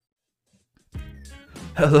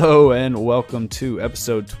Hello and welcome to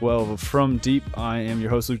episode 12 of From Deep. I am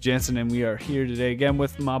your host Luke Jansen, and we are here today again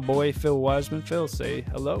with my boy Phil Wiseman. Phil, say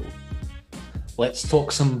hello. Let's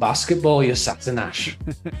talk some basketball, you Satanash.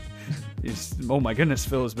 Oh my goodness,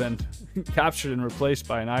 Phil has been captured and replaced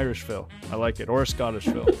by an Irish Phil. I like it, or a Scottish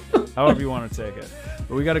Phil, however you want to take it.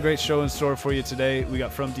 But we got a great show in store for you today. We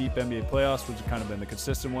got From Deep NBA playoffs, which have kind of been the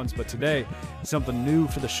consistent ones, but today, something new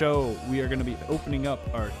for the show. We are going to be opening up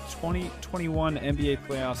our 2021 NBA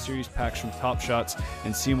playoff series packs from Top Shots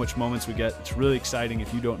and seeing which moments we get. It's really exciting.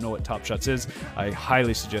 If you don't know what Top Shots is, I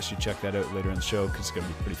highly suggest you check that out later in the show because it's going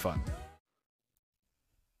to be pretty fun.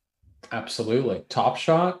 Absolutely. Top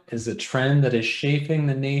Shot is a trend that is shaping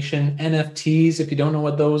the nation. NFTs, if you don't know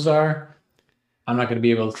what those are, I'm not going to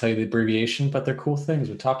be able to tell you the abbreviation, but they're cool things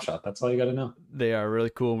with Top Shot. That's all you got to know. They are really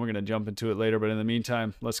cool, and we're going to jump into it later. But in the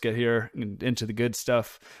meantime, let's get here into the good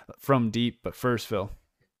stuff from deep. But first, Phil,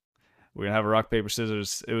 we're going to have a rock, paper,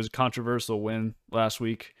 scissors. It was a controversial win last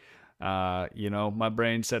week. My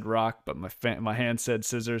brain said rock, but my hand said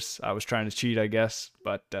scissors. I was trying to cheat, I guess.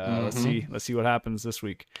 But let's see what happens this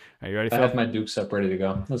week. Are you ready, Phil? I have my Dukes up ready to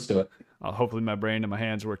go. Let's do it. Hopefully my brain and my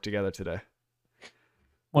hands work together today.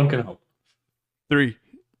 One can hope. 3,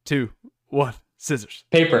 2, 1, scissors.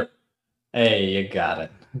 Paper. Hey, you got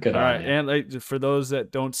it. Good. All right, and for those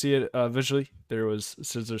that don't see it visually, there was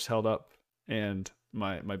scissors held up, and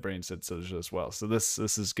my brain said scissors as well. So this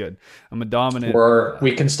is good. I'm a dominant.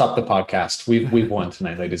 We can stop the podcast. We've won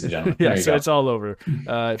tonight, ladies and gentlemen. Yeah, so it's all over.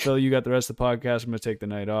 Phil, you got the rest of the podcast. I'm gonna take the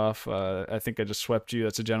night off. I think I just swept you.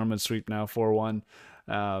 That's a gentleman's sweep now, 4-1.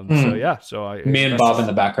 Me and Bob in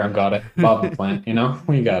the background got it. Bob the plant,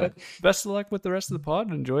 we got it. Best of luck with the rest of the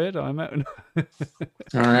pod. Enjoy it. I'm out. All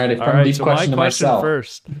right. All right. So my question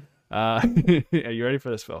first. Are you ready for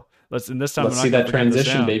this, Phil? Let's see that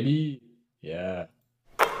transition, baby. Yeah.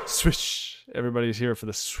 Swish. Everybody's here for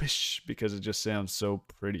the swish because it just sounds so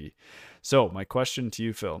pretty. So my question to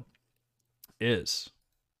you, Phil, is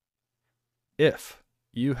if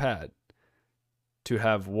you had to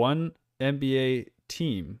have one NBA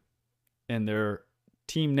team and their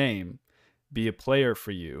team name be a player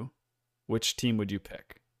for you, which team would you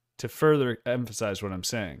pick? To further emphasize what I'm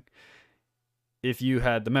saying, if you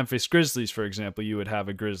had the Memphis Grizzlies, for example, you would have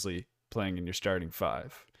a Grizzly playing in your starting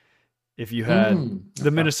five. If you had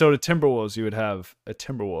the Minnesota Timberwolves, you would have a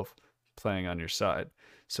Timberwolf playing on your side.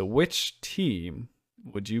 So which team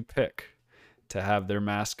would you pick to have their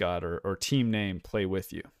mascot or team name play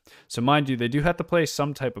with you? So mind you, they do have to play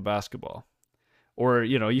some type of basketball. Or,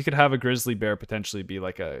 you could have a grizzly bear potentially be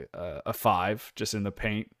like a 5 just in the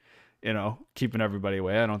paint, keeping everybody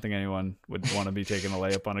away. I don't think anyone would want to be taking a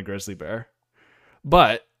layup on a grizzly bear.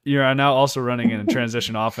 But you're now also running in a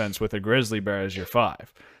transition offense with a grizzly bear as your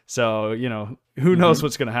 5. So, who knows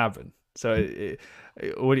what's going to happen. So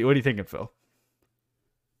what are you thinking, Phil?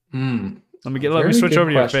 Let me switch over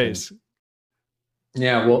to your face.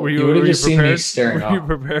 Yeah, well, you would have just seen me staring off. Were you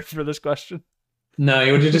prepared for this question? No,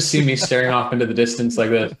 you would have just seen me staring off into the distance like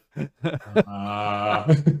this.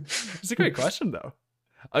 It's a great question, though.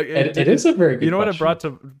 It is a very good question. You know what it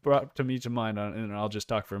brought to me to mind, and I'll just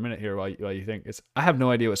talk for a minute here while you think. I have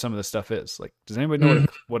no idea what some of this stuff is. Like, does anybody know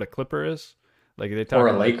what a clipper is? Like, they talk or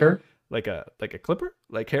a Laker? Like a clipper?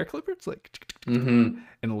 Like hair clippers? Like, and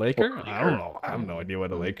a Laker? I don't know. I have no idea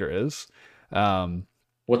what a Laker is.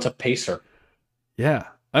 What's a pacer? Yeah.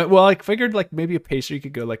 Well, I figured like maybe a pacer, you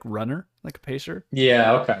could go like runner, like a pacer.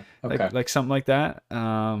 Yeah, okay. Like something like that.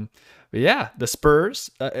 But yeah, the Spurs.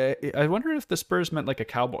 I wonder if the Spurs meant like a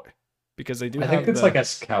cowboy, because they do. I think it's like a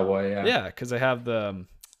cowboy. Yeah. Yeah, because they have the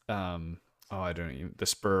the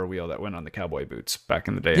spur wheel that went on the cowboy boots back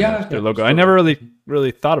in the day. Yeah, their logo. I never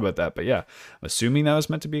really thought about that, but yeah, I'm assuming that was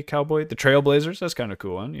meant to be a cowboy. The Trailblazers, that's kind of a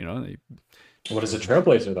cool one. What is a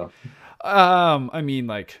Trailblazer though? I mean,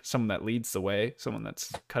 like someone that leads the way, someone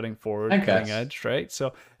that's cutting forward, cutting edge, right?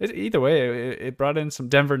 So either way, it brought in some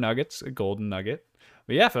Denver Nuggets, a golden nugget.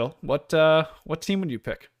 But yeah, Phil, what team would you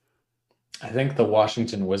pick? I think the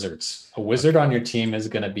Washington Wizards. A wizard on your team is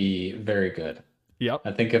going to be very good. Yep.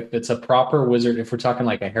 I think if it's a proper wizard, if we're talking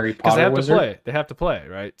like a Harry Potter wizard, they have to play,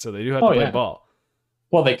 right? So they do have to play ball.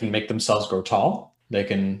 Well, they can make themselves grow tall. They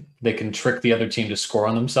can trick the other team to score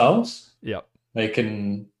on themselves. Yep. They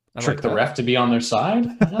can trick the ref to be on their side.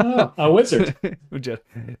 Oh, a wizard.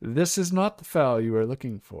 This is not the foul you were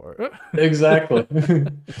looking for. Exactly.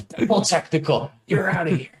 Double technical. You're out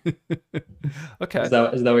of here. Okay. Is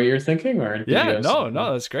that what you're thinking? Or yeah, no,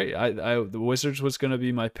 that's great. The Wizards was going to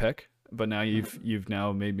be my pick, but now you've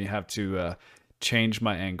now made me have to change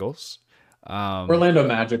my angles. Orlando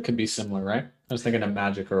Magic could be similar, right? I was thinking a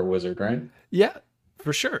Magic or a Wizard, right? Yeah.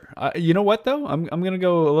 For sure. You know what though? I'm gonna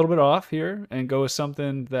go a little bit off here and go with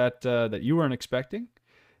something that that you weren't expecting,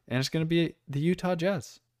 and it's gonna be the Utah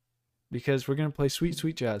Jazz, because we're gonna play sweet,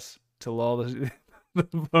 sweet jazz to lull the the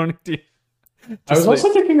opponent team. I was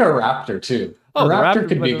also thinking a Raptor too. Oh, a Raptor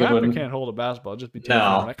could but be a the good Raptor one. can't hold a basketball. Just be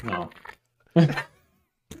No, terrifying. no.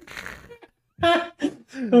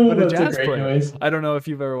 But a That's jazz great player. noise. I don't know if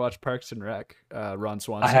you've ever watched Parks and Rec. Ron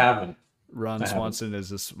Swanson. I haven't. Ron I haven't. Swanson is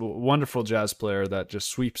this wonderful jazz player that just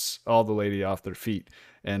sweeps all the lady off their feet.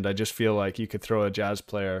 And I just feel like you could throw a jazz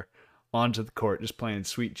player onto the court just playing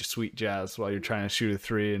sweet, sweet jazz while you're trying to shoot a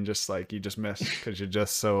three, and just like you just miss because you're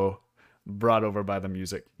just so brought over by the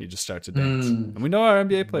music. You just start to dance. And we know our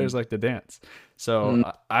NBA players like to dance. So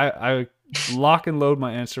I lock and load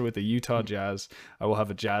my answer with the Utah Jazz. I will have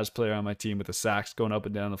a jazz player on my team with a sax going up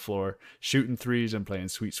and down the floor, shooting threes and playing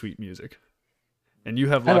sweet, sweet music. And you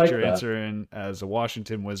have locked your answer in as a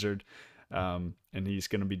Washington Wizard, and he's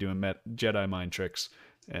going to be doing Jedi mind tricks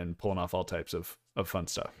and pulling off all types of fun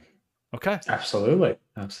stuff. Okay. Absolutely.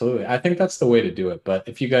 Absolutely. I think that's the way to do it. But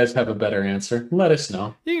if you guys have a better answer, let us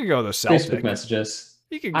know. You can go the Celtic. Facebook messages.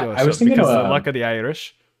 You can go I was thinking because of the luck of the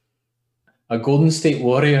Irish. A Golden State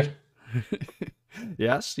Warrior.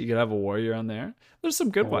 Yes, you could have a Warrior on there. There's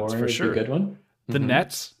some good ones for sure. A good one. The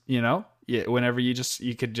Nets, whenever you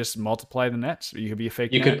could just multiply the Nets. You could be a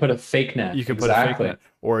fake net. You could put a fake net. You could put a fake net.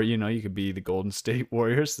 Or, you could be the Golden State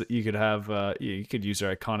Warriors. That you could have, you could use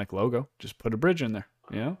their iconic logo. Just put a bridge in there,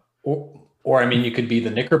 Or I mean, you could be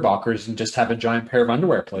the Knickerbockers and just have a giant pair of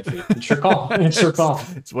underwear play for you. It's your call. It's your call.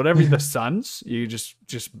 It's whatever. The Suns, you just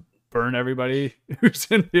burn everybody who's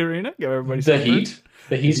in the arena. Give everybody the Heat.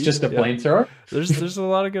 The Heat's just a flamethrower. There's a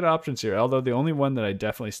lot of good options here. Although the only one that I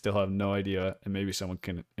definitely still have no idea, and maybe someone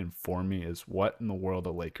can inform me, is what in the world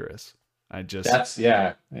a Laker is.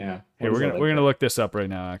 Yeah. Here, we're gonna look this up right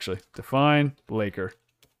now. Actually, define Laker.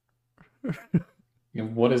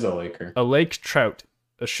 What is a Laker? A lake trout,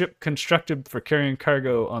 a ship constructed for carrying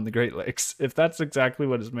cargo on the Great Lakes. If that's exactly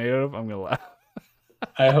what it's made out of, I'm gonna laugh.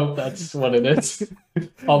 I hope that's what it is.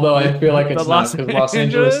 Although I feel like it's not, because Los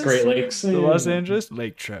Angeles, Great Lakes. The Los Angeles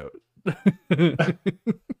lake trout. I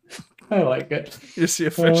like it. You see a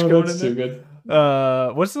fish going in too there?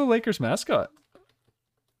 Good. What's the Lakers mascot?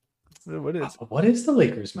 What is the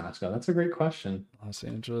Lakers mascot? That's a great question. Los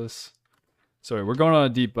Angeles. Sorry, we're going on a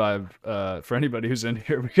deep dive for anybody who's in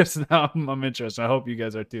here, because now I'm interested. I hope you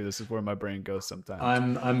guys are too. This is where my brain goes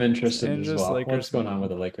sometimes. I'm interested as well. Lakers. What's going on with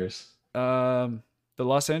the Lakers? The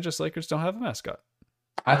Los Angeles Lakers don't have a mascot.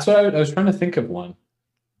 That's what I was trying to think of one.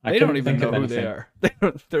 They don't even know who they are.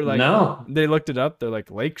 They're like, no. They looked it up. They're like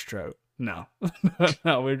lake trout. No,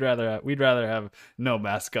 no. We'd rather have no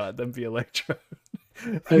mascot than be a lake trout.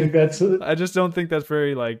 I just don't think that's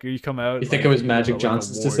very you come out. You think it was Magic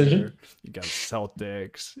Johnson's decision? You got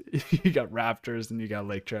Celtics, you got Raptors, and you got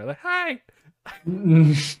Lake Trout. Like, hi.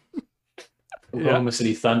 Oklahoma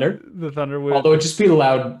City Thunder. The Thunder would. Although it'd just be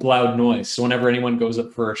loud noise. So whenever anyone goes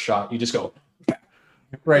up for a shot, you just go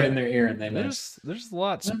right in their ear and they miss. There's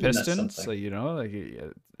lots of Pistons, so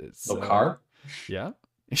it's a car. Yeah,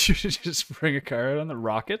 you should just bring a car out on the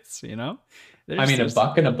Rockets. A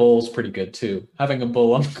buck and a bull is pretty good too. Having a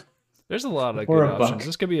bull on. There's a lot of good options. Buck.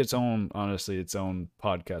 This could be its own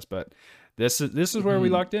podcast, but this is where we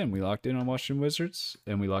locked in. We locked in on Washington Wizards,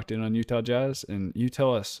 and we locked in on Utah Jazz. And you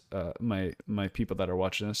tell us, my people that are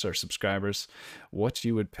watching this, our subscribers, what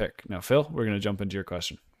you would pick. Now, Phil, we're gonna jump into your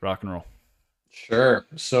question. Rock and roll. Sure.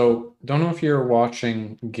 So, don't know if you're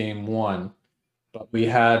watching Game 1, but we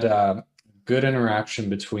had good interaction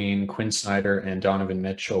between Quinn Snyder and Donovan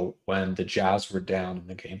Mitchell when the Jazz were down in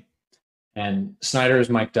the game. And Snyder is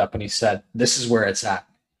mic'd up and he said, "This is where it's at.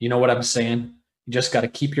 You know what I'm saying? You just got to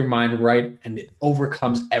keep your mind right, and it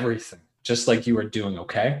overcomes everything, just like you were doing,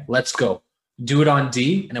 okay? Let's go. Do it on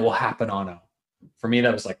D, and it will happen on O." For me,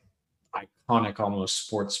 that was iconic, almost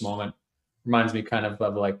sports moment. Reminds me kind of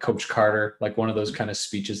like Coach Carter, like one of those kind of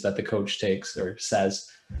speeches that the coach takes or says.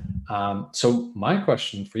 So my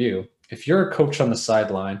question for you, if you're a coach on the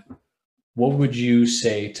sideline, what would you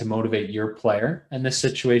say to motivate your player in this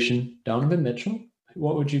situation, Donovan Mitchell?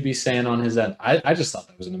 What would you be saying on his end? I just thought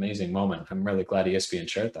that was an amazing moment. I'm really glad ESPN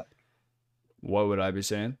shared that. What would I be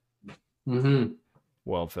saying?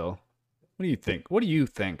 Well, Phil, what do you think? What do you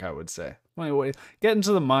think I would say? Get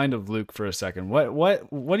into the mind of Luke for a second.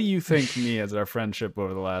 What do you think me, as our friendship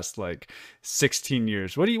over the last 16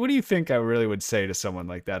 years? What do you think I really would say to someone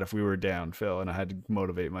like that if we were down, Phil, and I had to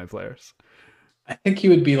motivate my players? I think you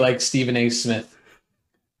would be like Stephen A. Smith.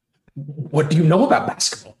 What do you know about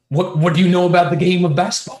basketball? What do you know about the game of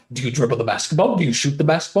basketball? Do you dribble the basketball? Do you shoot the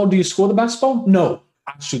basketball? Do you score the basketball? No.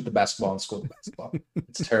 I shoot the basketball and score the basketball.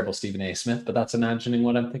 It's terrible, Stephen A. Smith, but that's imagining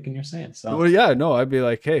what I'm thinking you're saying. So Well, yeah, no, I'd be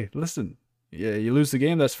like, hey, listen, yeah, you lose the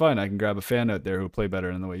game, that's fine. I can grab a fan out there who'll play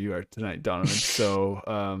better than the way you are tonight, Donovan.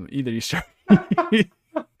 So either you start,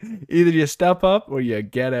 either you step up or you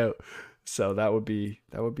get out. So that would be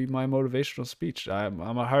my motivational speech. I'm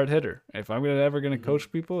a hard hitter. If I'm ever gonna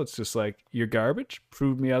coach people, it's just like, you're garbage.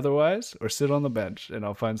 Prove me otherwise, or sit on the bench, and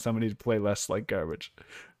I'll find somebody to play less like garbage.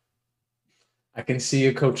 I can see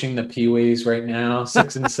you coaching the peewees right now,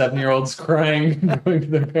 6 and 7-year-olds crying, going to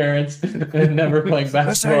their parents, and never playing basketball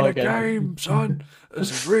This ain't a again. game, son.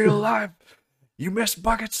 This is real life. You miss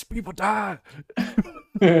buckets, people die.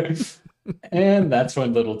 And that's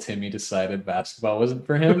when little Timmy decided basketball wasn't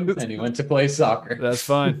for him, and he went to play soccer. That's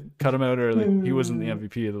fine. Cut him out early. He wasn't the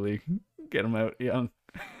MVP of the league. Get him out young.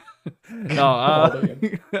 No,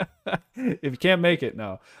 if you can't make it,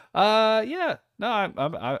 no. Yeah, no.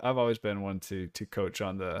 I've always been one to coach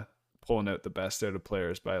on the pulling out the best out of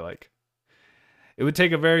players by like. It would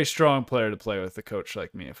take a very strong player to play with a coach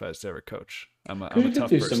like me if I was to ever coach. I'm a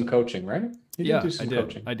tough do person. some coaching, right? Yeah, I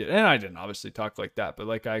did. And I didn't obviously talk like that, but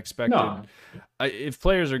like I expected. No. If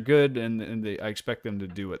players are good and I expect them to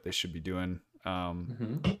do what they should be doing.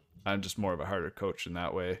 I'm just more of a harder coach in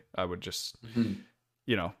that way. I would just,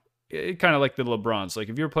 you know, it kind of like the LeBrons. Like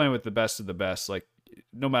if you're playing with the best of the best, like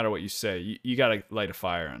no matter what you say, you got to light a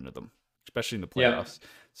fire under them, especially in the playoffs. Yeah.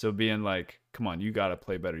 So being like, come on, you got to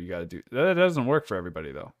play better. You got to do that. Doesn't work for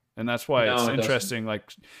everybody though. And that's why it's interesting. Like,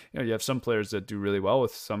 you know, you have some players that do really well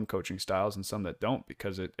with some coaching styles and some that don't,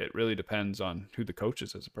 because it really depends on who the coach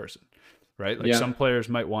is as a person, right? Like some players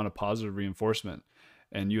might want a positive reinforcement,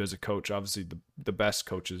 and you as a coach, obviously the best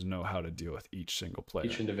coaches know how to deal with each single player,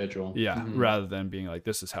 each individual. Yeah. Rather than being like,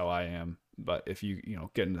 this is how I am. But if you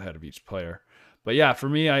get in the head of each player. But yeah, for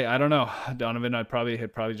me, I don't know. Donovan, I'd probably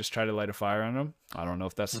just try to light a fire on him. I don't know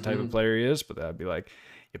if that's the type of player he is, but that'd be like,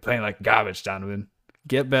 you're playing like garbage, Donovan.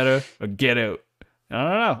 Get better or get out. I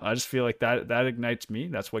don't know. I just feel like that ignites me.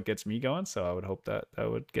 That's what gets me going. So I would hope that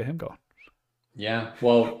would get him going. Yeah.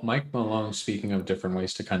 Well, Mike Malone, speaking of different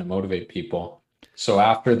ways to kind of motivate people. So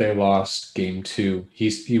after they lost game 2,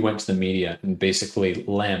 he went to the media and basically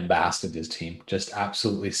lambasted his team. Just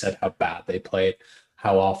absolutely said how bad they played,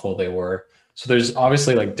 how awful they were. So there's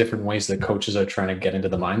obviously like different ways that coaches are trying to get into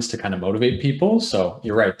the minds to kind of motivate people. So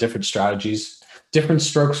you're right. Different strategies. Different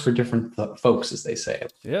strokes for different folks, as they say.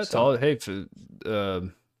 Yeah, it's all. Hey,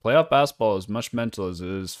 playoff basketball is much mental as it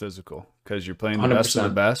is physical, because you're playing the 100%. Best of the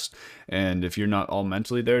best, and if you're not all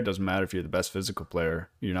mentally there, it doesn't matter if you're the best physical player.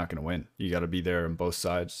 You're not going to win. You got to be there on both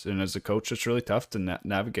sides. And as a coach, it's really tough to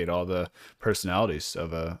navigate all the personalities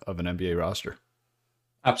of an NBA roster.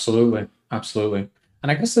 Absolutely, absolutely.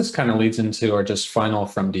 And I guess this kind of leads into our just final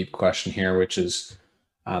from deep question here, which is,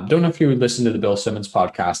 don't know if you listened to the Bill Simmons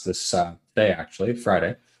podcast this day, actually,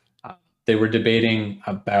 Friday. They were debating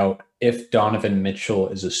about if Donovan Mitchell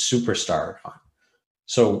is a superstar or not.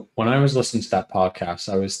 So when I was listening to that podcast,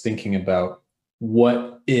 I was thinking about,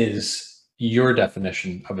 what is your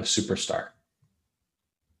definition of a superstar?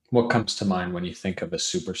 What comes to mind when you think of a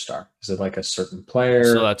superstar? Is it like a certain player?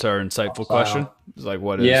 So that's our insightful question. It's like,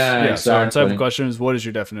 what is? Yeah, exactly. So our insightful question is, what is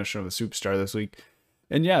your definition of a superstar this week?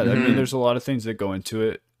 And yeah, I mean, there's a lot of things that go into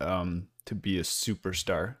it to be a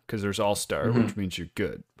superstar, because there's all-star, which means you're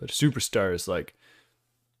good. But a superstar is like,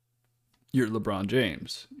 you're LeBron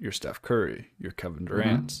James, you're Steph Curry, you're Kevin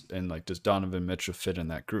Durant, and like, does Donovan Mitchell fit in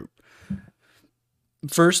that group?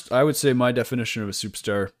 First, I would say my definition of a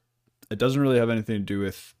superstar, it doesn't really have anything to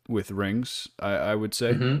do with rings, I would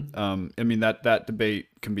say. I mean, that debate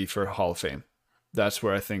can be for Hall of Fame. That's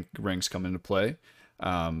where I think rings come into play.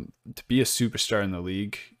 To be a superstar in the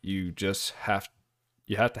league, you just have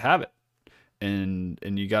to have it, and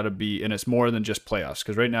you got to be, and it's more than just playoffs,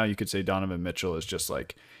 because right now you could say Donovan Mitchell is just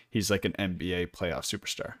like, he's like an NBA playoff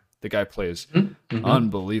superstar. The guy plays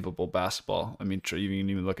unbelievable basketball. I mean, you can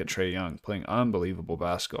even look at Trae Young playing unbelievable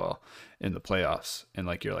basketball in the playoffs, and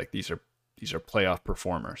like, you're like, these are playoff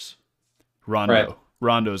performers.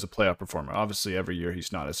 Rondo is a playoff performer. Obviously, every year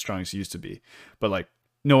he's not as strong as he used to be, but like,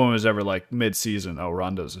 no one was ever like mid-season, oh,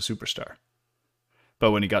 Rondo's a superstar.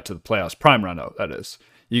 But when he got to the playoffs, prime Rondo, that is,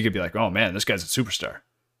 you could be like, oh man, this guy's a superstar.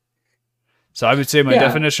 So I would say my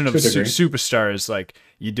definition of superstar is like,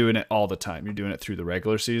 you're doing it all the time. You're doing it through the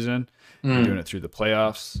regular season. You're doing it through the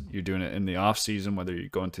playoffs. You're doing it in the off season, whether you're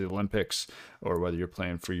going to the Olympics or whether you're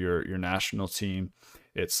playing for your national team.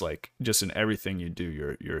 It's like, just in everything you do,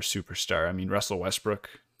 you're a superstar. I mean, Russell Westbrook,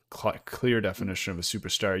 clear definition of a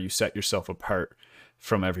superstar. You set yourself apart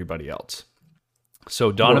from everybody else.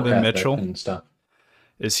 So Donovan Mitchell,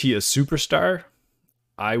 is he a superstar?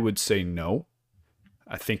 I would say no.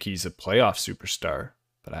 I think he's a playoff superstar,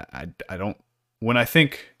 but I don't. When I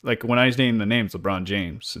think, like, when I name the names LeBron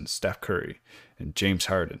James and Steph Curry and James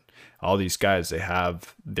Harden, all these guys, they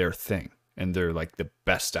have their thing and they're like the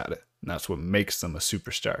best at it. And that's what makes them a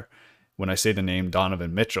superstar. When I say the name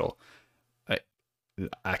Donovan Mitchell,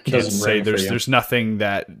 I can't say there's nothing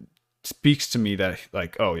that speaks to me that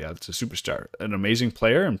like, oh yeah, it's a superstar, an amazing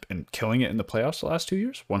player and killing it in the playoffs the last 2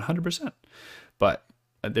 years, 100%. But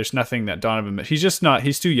there's nothing that Donovan, he's just not,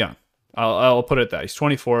 he's too young. I'll put it that he's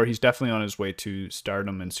 24. He's definitely on his way to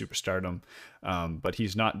stardom and superstardom. But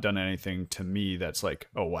he's not done anything to me that's like,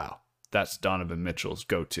 oh wow, that's Donovan Mitchell's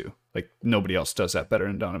go-to. Like nobody else does that better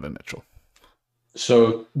than Donovan Mitchell.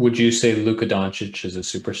 So would you say Luka Doncic is a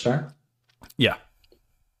superstar? Yeah.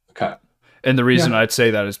 Okay. And the reason I'd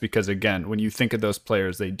say that is because, again, when you think of those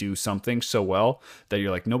players, they do something so well that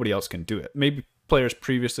you're like, nobody else can do it. Maybe players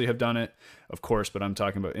previously have done it, of course, but I'm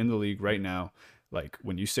talking about in the league right now. Like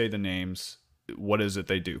when you say the names, what is it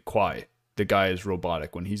they do? Kawhi. The guy is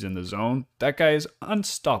robotic. When he's in the zone, that guy is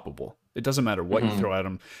unstoppable. It doesn't matter what you throw at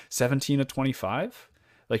him. 17 to 25?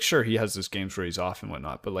 Like, sure, he has those games where he's off and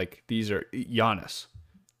whatnot, but like these are Giannis.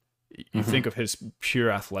 You think of his pure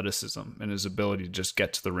athleticism and his ability to just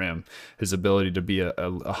get to the rim, his ability to be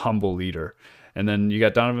a humble leader. And then you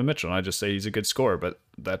got Donovan Mitchell, and I just say he's a good scorer, but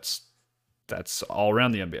that's all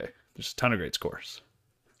around the NBA. There's a ton of great scores.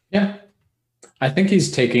 Yeah. I think he's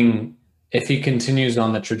taking, if he continues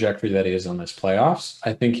on the trajectory that he is on this playoffs,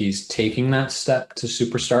 I think he's taking that step to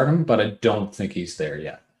superstardom, but I don't think he's there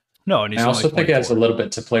yet. No, and he's I also think it has a 24. little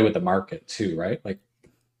bit to play with the market too, right? Like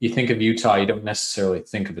you think of Utah, you don't necessarily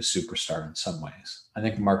think of a superstar in some ways. I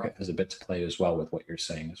think the market has a bit to play as well with what you're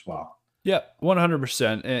saying as well. Yeah,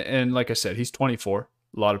 100%. And like I said, he's 24.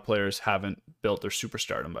 A lot of players haven't built their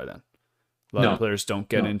superstardom by then. A lot of players don't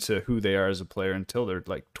get into who they are as a player until they're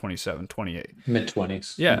like 27, 28.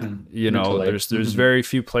 Mid-20s. Yeah. You know, there's very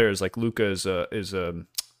few players. Like Luka is a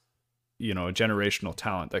you know, a generational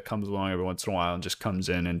talent that comes along every once in a while and just comes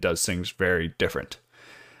in and does things very different.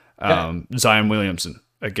 Zion Williamson,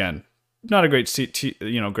 again, not a great,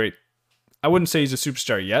 great. I wouldn't say he's a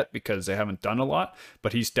superstar yet because they haven't done a lot,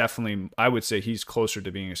 but he's definitely, I would say he's closer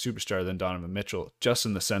to being a superstar than Donovan Mitchell, just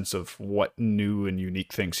in the sense of what new and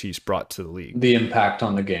unique things he's brought to the league. The impact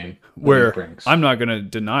on the game. Where I'm not going to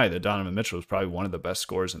deny that Donovan Mitchell is probably one of the best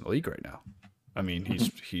scorers in the league right now. I mean,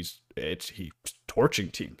 he's torching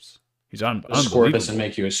teams. He's unbelievable. Score doesn't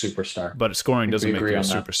make you a superstar. But scoring doesn't make you a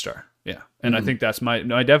superstar. Yeah. And I think that's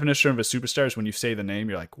my definition of a superstar is when you say the name,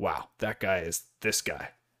 you're like, wow, that guy is this guy.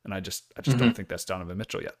 And I just don't think that's Donovan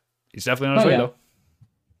Mitchell yet. He's definitely on his way though.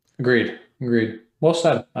 Agreed. Well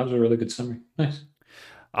said. That was a really good summary. Nice.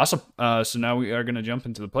 Awesome. So now we are going to jump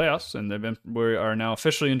into the playoffs, and we are now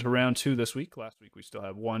officially into round 2 this week. Last week we still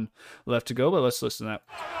have 1 left to go, but let's listen to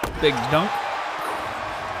that big dunk.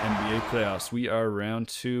 NBA playoffs. We are round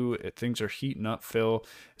 2. Things are heating up, Phil.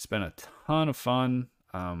 It's been a ton of fun.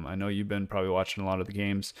 I know you've been probably watching a lot of the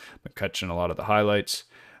games, been catching a lot of the highlights.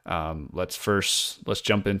 Let's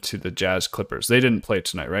jump into the Jazz Clippers. They didn't play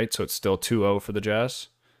tonight, right? So it's still 2-0 for the Jazz.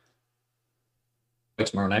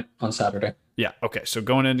 Tomorrow night on Saturday. Yeah. Okay. So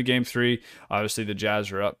going into game 3, obviously the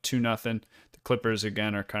Jazz are up 2-0. The Clippers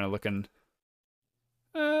again are kind of looking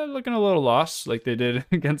a little lost, like they did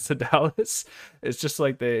against the Dallas. It's just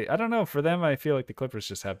like I don't know. For them, I feel like the Clippers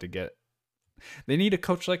just have to they need a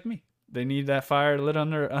coach like me. They need that fire lit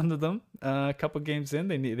under them. A couple games in,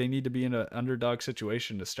 they need to be in an underdog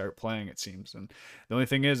situation to start playing, it seems. And the only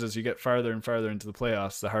thing is, as you get farther and farther into the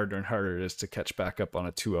playoffs, the harder and harder it is to catch back up on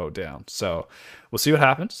a 2-0 down. So we'll see what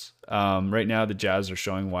happens. Right now, the Jazz are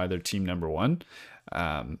showing why they're team number 1.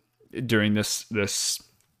 During this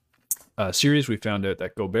series, we found out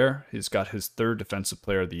that Gobert has got his 3rd Defensive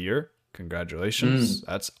Player of the Year. Congratulations.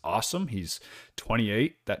 That's awesome. He's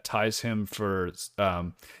 28. That ties him for...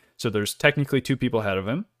 So there's technically 2 people ahead of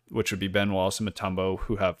him, which would be Ben Wallace and Mutombo,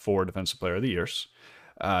 who have 4 Defensive Player of the Years.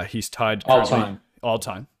 He's tied all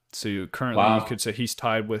time. So currently you could say he's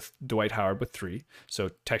tied with Dwight Howard with 3.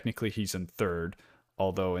 So technically he's in 3rd,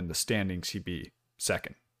 although in the standings he'd be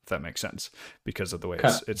 2nd, if that makes sense, because of the way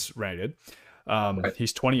it's rated.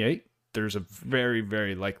 He's 28. There's a very,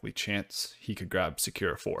 very likely chance he could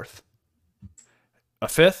secure a 4th. A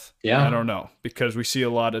 5th? Yeah. I don't know, because we see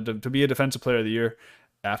a lot of to be a Defensive Player of the Year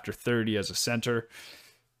after 30 as a center.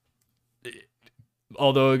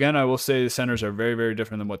 Although, again, I will say the centers are very, very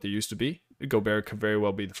different than what they used to be. Gobert could very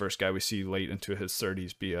well be the first guy we see late into his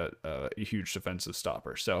 30s be a huge defensive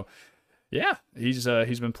stopper. So, yeah, he's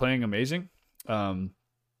been playing amazing.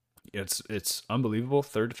 It's unbelievable.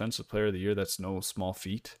 3rd Defensive Player of the Year. That's no small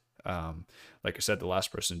feat. Like I said, the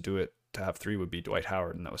last person to do it to have 3 would be Dwight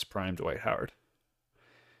Howard, and that was prime Dwight Howard.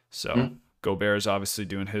 So Mhm. Gobert is obviously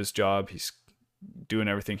doing his job. He's doing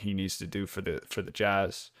everything he needs to do for the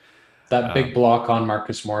Jazz. That big block on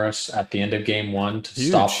Marcus Morris at the end of game one to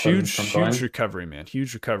stop them from Huge going. recovery, man.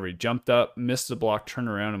 Huge recovery. Jumped up, missed the block, turned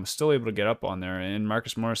around, and was still able to get up on there. And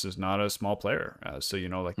Marcus Morris is not a small player, so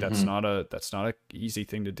like that's not a easy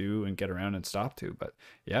thing to do and get around and stop to. But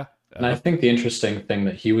yeah, And I think the interesting thing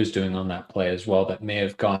that he was doing on that play as well that may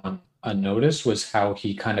have gone unnoticed was how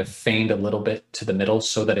he kind of feigned a little bit to the middle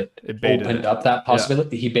so that it opened up that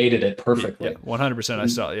possibility. He baited it perfectly. Yeah, 100%. I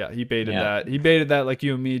saw. Yeah, he baited that. He baited that like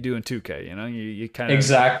you and me do in 2K. You kind of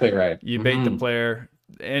exactly right. You bait the player,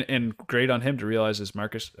 and great on him to realize is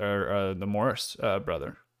Marcus or the Morris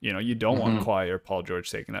brother. You don't want Kawhi or Paul George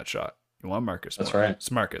taking that shot. You want Marcus. That's Morris. right.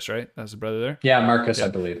 It's Marcus, right? That's the brother there. Yeah, Marcus, I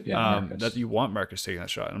believe. Yeah, Marcus. That you want Marcus taking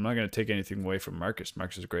that shot. And I'm not going to take anything away from Marcus.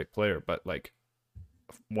 Marcus is a great player, but like,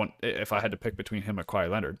 if I had to pick between him and Kawhi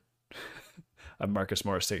Leonard, I'm Marcus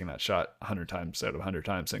Morris taking that shot 100 times out of 100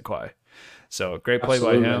 times than Kawhi. So great play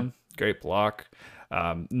by him. Great block.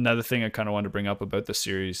 Another thing I kind of wanted to bring up about the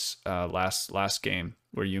series last game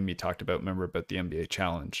where you and me talked about, remember about the NBA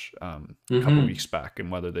Challenge a couple weeks back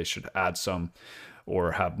and whether they should add some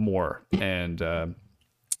or have more. And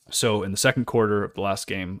so in the second quarter of the last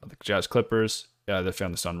game of the Jazz Clippers, they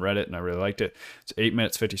found this on Reddit and I really liked it. It's 8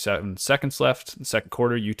 minutes, 57 seconds left. In the second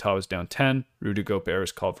quarter, Utah was down 10. Rudy Gobert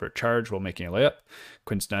was called for a charge while making a layup.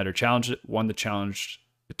 Quinn Snyder challenged it, won the challenge.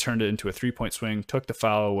 It turned it into a 3-point swing, took the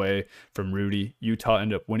foul away from Rudy. Utah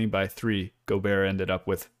ended up winning by 3. Gobert ended up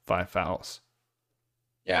with 5 fouls.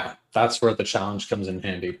 Yeah, that's where the challenge comes in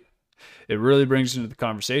handy. It really brings into the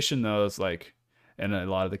conversation, though, it's like, and a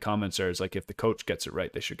lot of the comments are, is like, if the coach gets it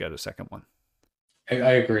right, they should get a second one. I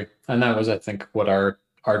agree. And that was, I think, what our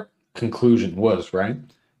conclusion was, right?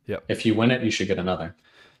 Yep. If you win it, you should get another.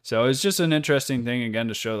 So it's just an interesting thing, again,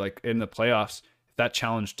 to show, like, in the playoffs, if that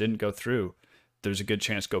challenge didn't go through, there's a good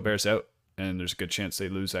chance Gobert's out, and there's a good chance they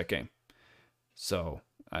lose that game. So,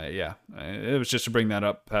 it was just to bring that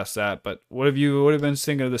up past that. But what have been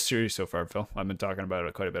thinking of this series so far, Phil? I've been talking about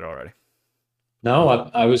it quite a bit already. No,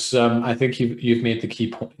 I was. I think you've made the key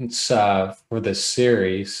points for this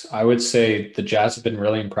series. I would say the Jazz have been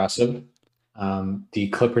really impressive. The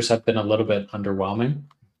Clippers have been a little bit underwhelming.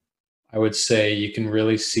 I would say you can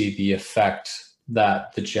really see the effect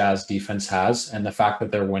that the Jazz defense has, and the fact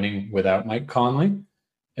that they're winning without Mike Conley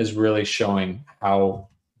is really showing how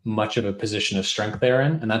much of a position of strength they're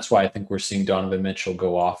in, and that's why I think we're seeing Donovan Mitchell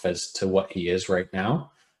go off as to what he is right now.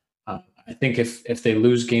 I think if they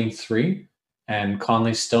lose Game 3. And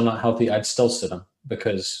Conley's still not healthy, I'd still sit him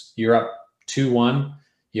because you're up 2-1.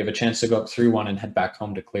 You have a chance to go up 3-1 and head back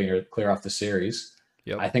home to clear off the series.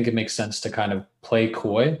 Yep. I think it makes sense to kind of play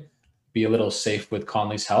coy, be a little safe with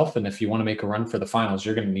Conley's health. And if you want to make a run for the finals,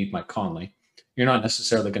 you're going to need Mike Conley. You're not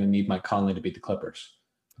necessarily going to need Mike Conley to beat the Clippers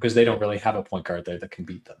because they don't really have a point guard there that can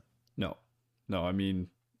beat them. No. I mean,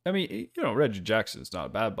 Reggie Jackson's not a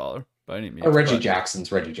bad baller by any means. Reggie Jackson's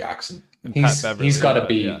Reggie Jackson. He's got to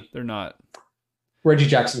be. Yeah, they're not. Reggie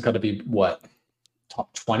Jackson's got to be what?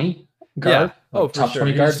 Top 20 guard? Yeah. Oh, for top sure.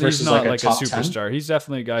 20 guard versus he's not like a top superstar. 10? He's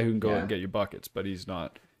definitely a guy who can go and get you buckets, but he's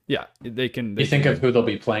not. Yeah, they can. You think of who they'll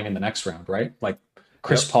be playing in the next round, right? Like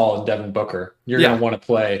Chris Paul and Devin Booker. You're going to want to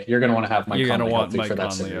play. You're going to want to have Mike Conley healthy for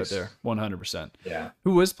that series. Out there, 100%. Yeah.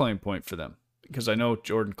 Who was playing point for them? Because I know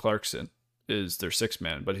Jordan Clarkson is their sixth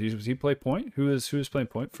man, but he play point? Who is playing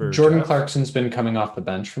point for Jordan Clarkson's been coming off the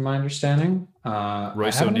bench, from my understanding.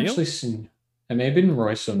 Royce I haven't O'Neal? actually seen. It may have been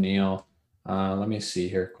Royce O'Neal. Let me see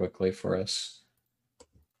here quickly for us.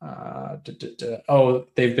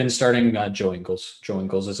 They've been starting Joe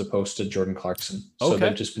Ingles as opposed to Jordan Clarkson. So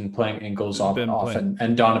they've just been playing Ingles off,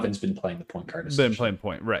 and Donovan's been playing the point guard. Been playing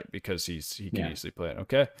point, right? Because he can easily play it.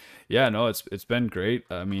 Okay, yeah, no, it's been great.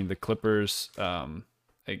 I mean, the Clippers.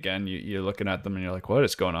 Again, you're looking at them and you're like, what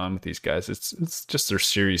is going on with these guys? It's just their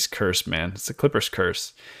series curse, man. It's the Clippers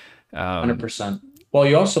curse. 100%. Well,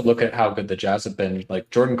 you also look at how good the Jazz have been. Like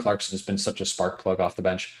Jordan Clarkson has been such a spark plug off the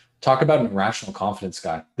bench. Talk about an irrational confidence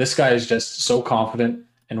guy. This guy is just so confident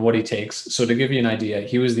in what he takes. So to give you an idea,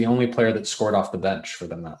 he was the only player that scored off the bench for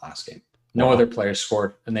them that last game. No other players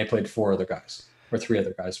scored, and they played 3 other guys.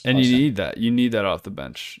 And you need that. You need that off the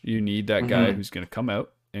bench. You need that guy who's going to come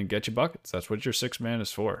out and get you buckets. That's what your sixth man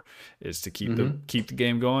is for, is to keep the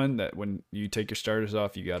game going. That when you take your starters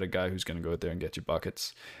off, you got a guy who's going to go out there and get you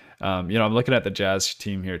buckets. I'm looking at the Jazz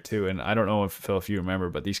team here too, and I don't know if Phil, if you remember,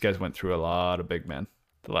 but these guys went through a lot of big men.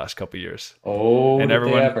 the last couple of years. Oh, And did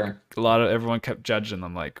they ever? everyone kept judging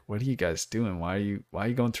them like, what are you guys doing? Why are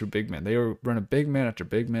you going through big man? They were running big man after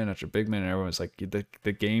big man after big man, and everyone's like,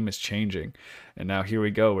 the game is changing. And now here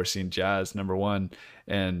we go. We're seeing Jazz number one,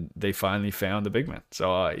 and they finally found the big man.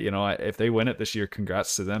 So if they win it this year,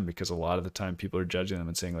 congrats to them, because a lot of the time people are judging them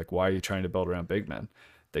and saying like, why are you trying to build around big men?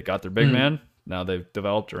 They got their big man. Now they've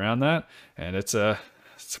developed around that, and it's a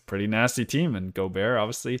pretty nasty team. And Gobert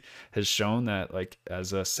obviously has shown that, like,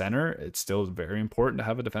 as a center, it's still very important to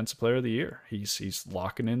have a defensive player of the year. He's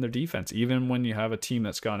locking in their defense. Even when you have a team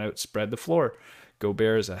that's gone out, spread the floor,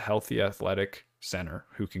 Gobert is a healthy, athletic center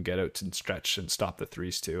who can get out and stretch and stop the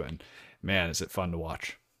threes too. And man, is it fun to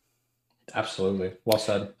watch. Absolutely. Well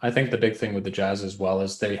said. I think the big thing with the Jazz as well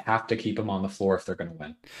is they have to keep him on the floor if they're going to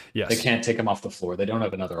win. Yes. They can't take him off the floor. They don't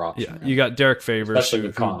have another option. Yeah. You got Derek Favors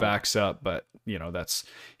who Conley. backs up, but that's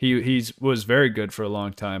he was very good for a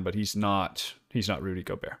long time, but he's not Rudy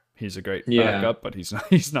Gobert. He's a great backup, but he's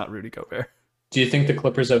not Rudy Gobert. Do you think the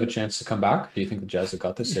Clippers have a chance to come back? Do you think the Jazz have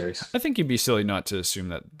got this series? I think you'd be silly not to assume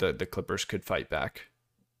that the Clippers could fight back.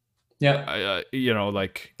 Yeah.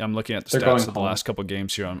 Like, I'm looking at the stats of the last couple of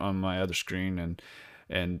games here on my other screen,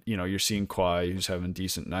 and you're seeing Kawhi, who's having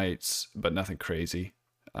decent nights, but nothing crazy.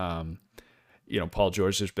 Paul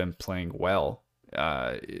George has been playing well.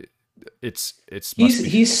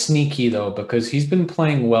 He's sneaky though, because he's been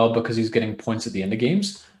playing well because he's getting points at the end of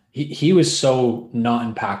games. He was so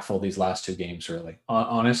not impactful these last two games, really.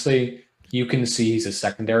 Honestly, you can see he's a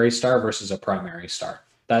secondary star versus a primary star.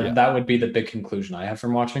 That would be the big conclusion I have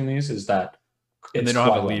from watching these, is that and they don't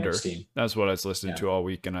have a leader. That's what I was listening to all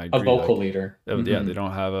week, and I agree. A vocal leader. Yeah, they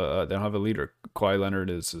don't have a leader. Kawhi Leonard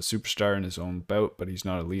is a superstar in his own bout, but he's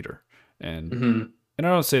not a leader. And and I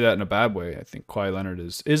don't say that in a bad way. I think Kawhi Leonard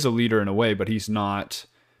is a leader in a way, but he's not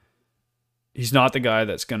the guy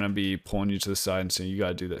that's gonna be pulling you to the side and saying you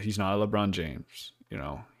gotta do that. He's not a LeBron James.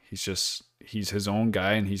 He's his own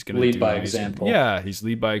guy, and he's going to lead by example. Yeah, he's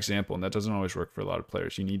lead by example, and that doesn't always work for a lot of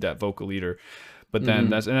players. You need that vocal leader. But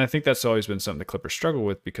then and I think that's always been something the Clippers struggle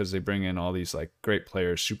with, because they bring in all these like great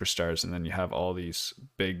players, superstars, and then you have all these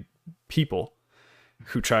big people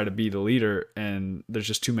who try to be the leader, and there's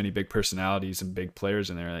just too many big personalities and big players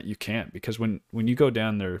in there that you can't, because when you go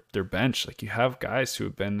down their bench, like, you have guys who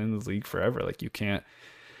have been in the league forever. Like, you can't.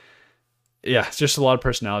 Yeah, it's just a lot of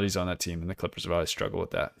personalities on that team, and the Clippers have always struggled with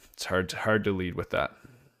that. It's hard to lead with that.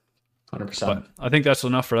 100%. But I think that's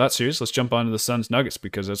enough for that series. Let's jump on to the Suns Nuggets,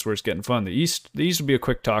 because that's where it's getting fun. The East will be a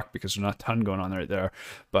quick talk because there's not a ton going on right there.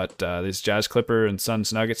 But this Jazz Clipper and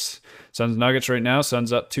Suns Nuggets. Suns Nuggets right now.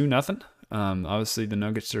 Suns up 2-0. Obviously the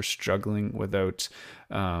Nuggets are struggling without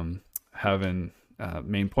having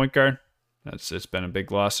main point guard. It's been a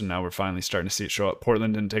big loss, and now we're finally starting to see it show up.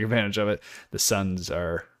 Portland didn't take advantage of it. The Suns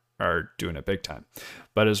are doing it big time.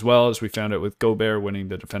 But as well, as we found out with Gobert winning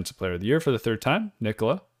the Defensive Player of the Year for the third time,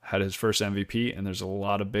 Nikola had his first MVP, and there's a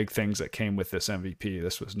lot of big things that came with this MVP.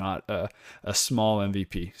 This was not a small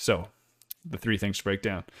MVP. So the three things to break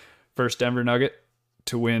down. First, Denver Nugget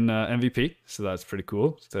to win MVP, so that's pretty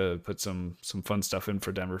cool to put some fun stuff in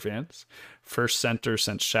for Denver fans. First center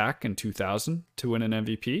since Shaq in 2000 to win an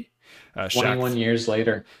MVP. 21 years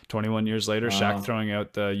later. 21 years later, wow. Shaq throwing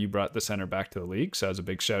out you brought the center back to the league, so that was a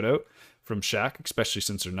big shout out from Shaq, especially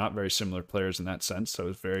since they're not very similar players in that sense. So it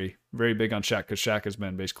was very, very big on Shaq, because Shaq has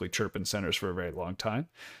been basically chirping centers for a very long time.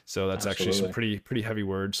 So that's actually some pretty heavy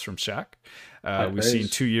words from Shaq. We've seen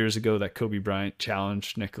 2 years ago that Kobe Bryant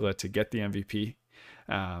challenged Nikola to get the MVP.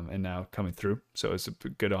 And now coming through. So it's a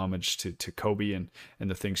good homage to Kobe and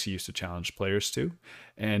the things he used to challenge players to.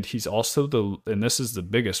 And he's also and this is the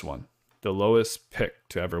biggest one, the lowest pick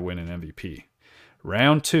to ever win an MVP.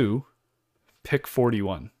 Round 2, pick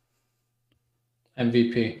 41.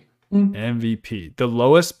 MVP. MVP. The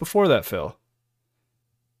lowest before that, Phil.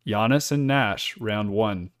 Giannis and Nash, round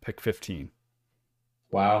 1, pick 15.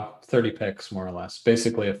 Wow. 30 picks, more or less.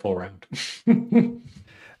 Basically a full round.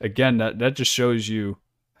 Again, that just shows you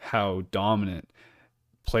how dominant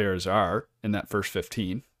players are in that first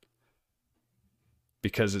 15,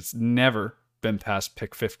 because it's never been past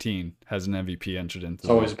pick 15 has an MVP entered into. It's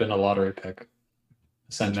always been a lottery pick.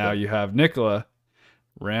 And now you have Nikola,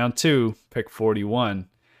 round 2, pick 41.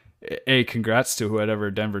 Congrats to whoever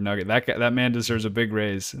Denver Nugget. That man deserves a big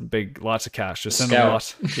raise and lots of cash. Just send him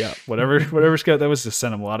lots. Yeah, whatever scout that was, just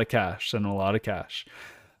send him a lot of cash. Send him a lot of cash.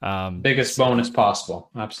 Biggest bonus possible.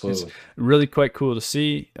 Absolutely. It's really quite cool to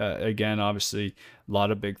see. Again, obviously, a lot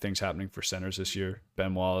of big things happening for centers this year.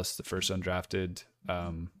 Ben Wallace, the first undrafted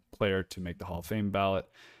player to make the Hall of Fame ballot.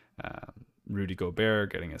 Rudy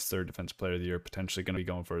Gobert getting his 3rd Defensive Player of the Year, potentially going to be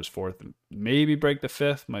going for his 4th, and maybe break the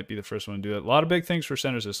 5th. Might be the first one to do it. A lot of big things for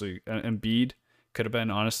centers this league. Embiid could have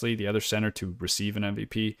been, honestly, the other center to receive an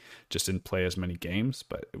MVP. Just didn't play as many games,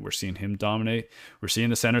 but we're seeing him dominate. We're seeing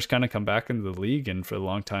the centers kind of come back into the league, and for a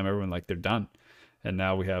long time, everyone like they're done. And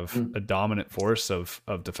now we have a dominant force of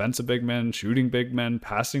defensive big men, shooting big men,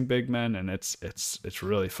 passing big men, and it's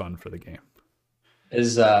really fun for the game.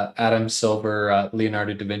 Is Adam Silver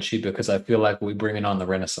Leonardo da Vinci? Because I feel like we're bringing on the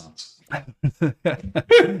Renaissance. I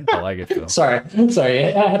like it, Phil. Sorry,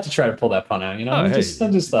 I had to try to pull that pun out. I just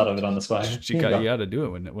thought of it on the spot. You got to do it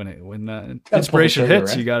when inspiration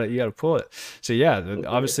hits. Right? You got to pull it. So yeah,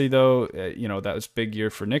 obviously though, that was a big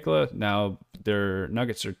year for Nikola. Now their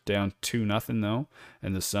Nuggets are down 2-0 though,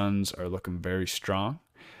 and the Suns are looking very strong.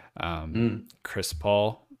 Chris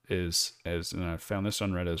Paul is, and I found this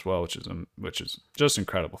on Reddit as well, which is just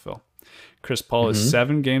incredible, Phil. Chris Paul is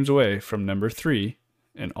 7 games away from number 3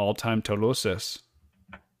 in all-time total assists.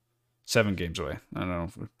 7 games away. I don't know,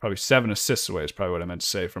 probably 7 assists away is probably what I meant to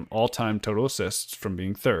say, from all-time total assists from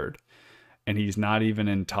being 3rd. And he's not even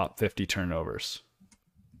in top 50 turnovers.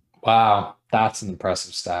 Wow, that's an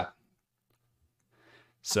impressive stat.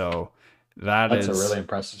 So that's a really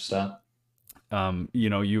impressive stat.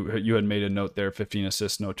 You had made a note there, 15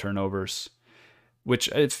 assists, no turnovers, which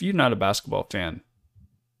if you're not a basketball fan,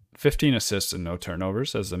 15 assists and no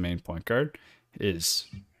turnovers as the main point guard is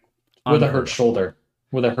with a hurt shoulder.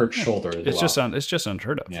 It's just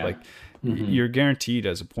unheard of. Yeah. You're guaranteed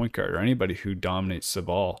as a point guard or anybody who dominates the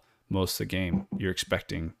ball most of the game, you're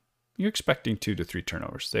expecting 2 to 3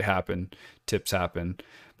 turnovers. They happen, tips happen,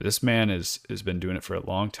 but this man has been doing it for a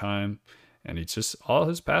long time, and he's just, all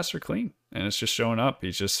his passes are clean, and it's just showing up.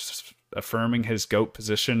 He's just affirming his GOAT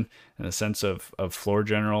position in the sense of floor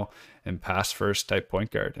general and pass first type point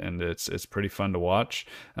guard, and it's pretty fun to watch.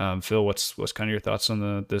 Phil, what's kind of your thoughts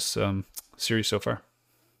on this series so far?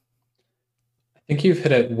 I think you've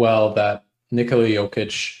hit it well that Nikola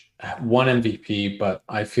Jokic won MVP, but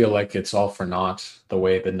I feel like it's all for naught the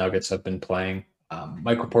way the Nuggets have been playing.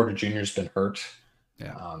 Michael Porter Jr. has been hurt.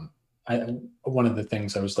 Yeah. One of the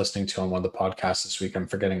things I was listening to on one of the podcasts this week, I'm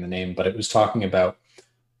forgetting the name, but it was talking about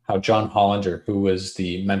how John Hollinger, who was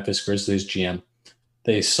the Memphis Grizzlies GM,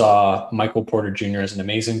 they saw Michael Porter Jr. as an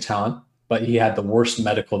amazing talent, but he had the worst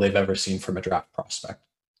medical they've ever seen from a draft prospect.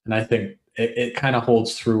 And I think it kind of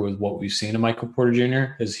holds through with what we've seen in Michael Porter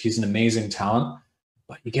Jr. is he's an amazing talent,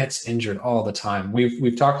 but he gets injured all the time.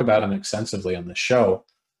 We've talked about him extensively on the show,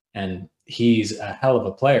 and he's a hell of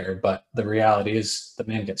a player, but the reality is the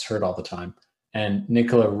man gets hurt all the time. And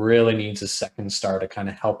Nikola really needs a second star to kind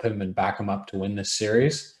of help him and back him up to win this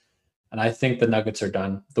series. And I think the Nuggets are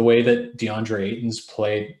done. The way that DeAndre Ayton's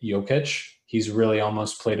played Jokic, he's really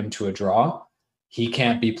almost played him to a draw. He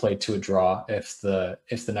can't be played to a draw if the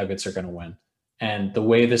Nuggets are going to win. And the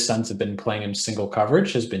way the Suns have been playing him single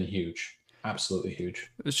coverage has been huge. Absolutely huge.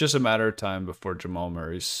 It's just a matter of time before Jamal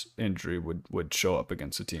Murray's injury would show up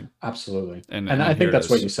against the team. Absolutely. And I think that's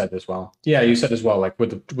what you said as well. Yeah, you said as well, like with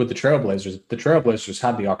the Trailblazers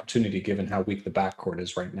had the opportunity given how weak the backcourt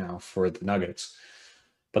is right now for the Nuggets.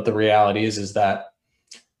 But the reality is that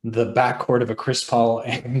the backcourt of a Chris Paul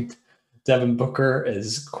and Devin Booker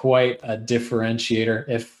is quite a differentiator.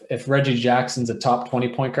 If Reggie Jackson's a top 20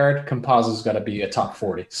 point guard, Campazzo's got to be a top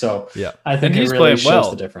 40. So yeah, I think it really shows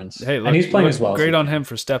the difference. Hey, look, and he's playing as well. Great on him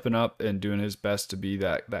for stepping up and doing his best to be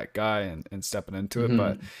that guy and stepping into it.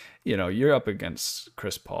 But you're up against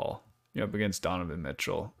Chris Paul, you're up against Donovan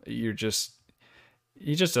Mitchell.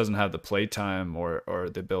 He just doesn't have the play time or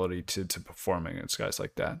the ability to perform against guys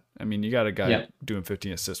like that. I mean, you got a guy doing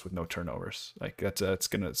 15 assists with no turnovers. Like it's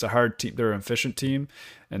a hard team. They're an efficient team,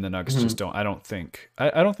 and the Nuggets just don't. I don't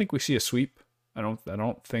think we see a sweep. I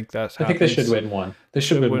don't think that's. I think they should win one. They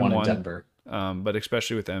should win one in Denver. But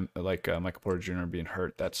especially with them, like Michael Porter Jr. being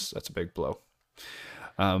hurt, that's a big blow.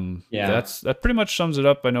 That pretty much sums it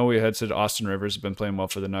up. I know we had said Austin Rivers has been playing well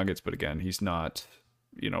for the Nuggets, but again, he's not,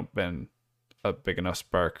 been a big enough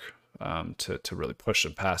spark to really push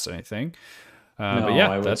them past anything. But yeah,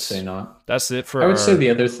 I would say not. That's it for. I would say the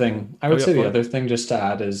other thing. Other thing just to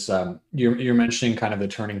add is you're mentioning kind of the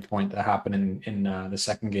turning point that happened in the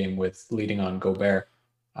second game with leading on Gobert.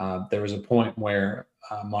 There was a point where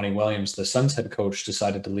Monty Williams, the Suns head coach,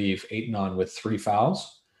 decided to leave Ayton on with 3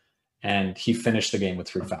 fouls, and he finished the game with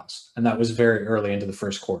 3 fouls, and that was very early into the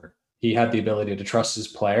first quarter. He had the ability to trust his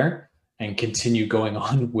player and continue going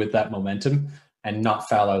on with that momentum and not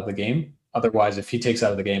foul out of the game. Otherwise, if he takes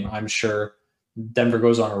out of the game, I'm sure Denver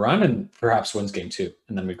goes on a run and perhaps wins game 2.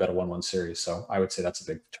 And then we've got a 1-1 series. So I would say that's a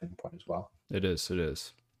big turning point as well. It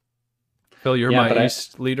is. Phil, you're Yeah, my but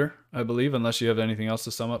East leader, I believe, unless you have anything else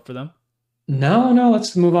to sum up for them. no,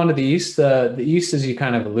 let's move on to the East. The East, as you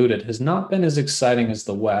kind of alluded, has not been as exciting as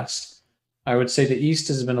the West. I would say the East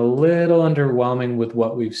has been a little underwhelming with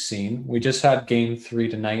what we've seen. We just had game three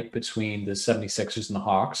tonight between the 76ers and the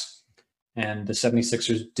Hawks, and the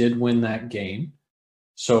 76ers did win that game.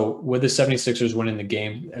 So with the 76ers winning the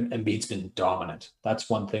game, Embiid's been dominant. That's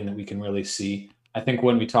one thing that we can really see. I think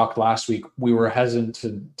when we talked last week, we were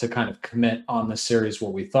hesitant to kind of commit on the series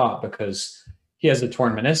what we thought because he has a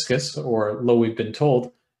torn meniscus, or low we've been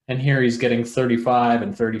told. And here he's getting 35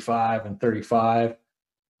 and 35 and 35.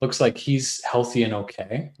 Looks like he's healthy and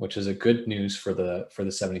okay, which is a good news for the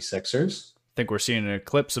 76ers. I think we're seeing an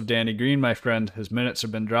eclipse of Danny Green, my friend. His minutes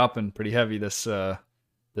have been dropping pretty heavy this He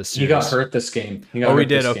got series. hurt this game. Oh, he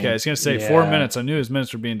did. Okay, I was gonna say 4 minutes. Yeah. I knew his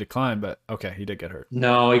minutes were being declined, but okay, he did get hurt.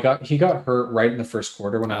 No, he got hurt right in the first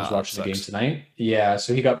quarter when I was Ah, watching the game sucks. tonight. Yeah,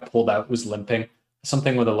 so he got pulled out, was limping,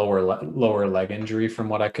 something with a lower leg injury, from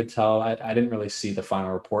what I could tell. I didn't really see the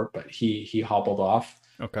final report, but he hobbled off.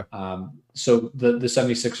 Okay. So the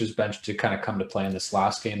 76ers bench to kind of come to play in this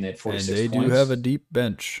last game. They had And 46 they points. do have a deep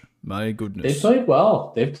bench. My They goodness. played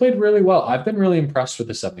well. They've played really well. I've been really impressed with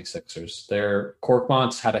the 76ers. Their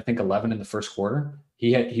Korkmaz had, I think, 11 in the first quarter.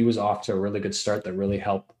 He was off to a really good start that really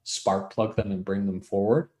helped spark plug them and bring them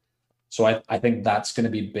forward. So I think that's going to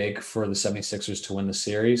be big for the 76ers to win the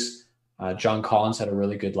series. John Collins had a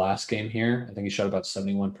really good last game here. I think he shot about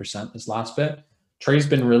 71% this last bit. Trey's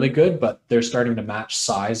been really good, but they're starting to match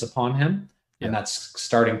size upon him. And Yeah. that's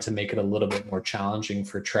starting to make it a little bit more challenging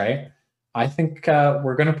for Trey. I think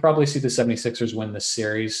we're going to probably see the 76ers win this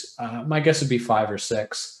series. My guess would be 5 or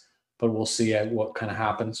 6, but we'll see what kind of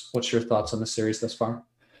happens. What's your thoughts on the series thus far?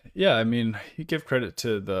 Yeah, I mean, you give credit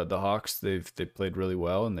to the Hawks. They played really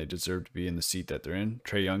well and they deserve to be in the seat that they're in.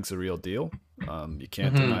 Trey Young's the real deal. You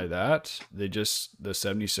can't deny that. The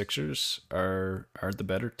 76ers are the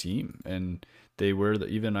better team, and they were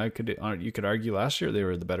you could argue last year they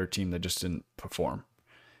were the better team. They just didn't perform.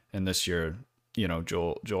 And this year,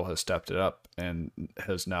 Joel has stepped it up and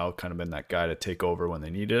has now kind of been that guy to take over when they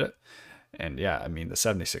needed it. And yeah, I mean, the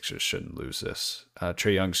 76ers shouldn't lose this.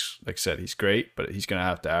 Trey Young's, like I said, he's great, but he's going to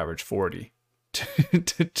have to average 40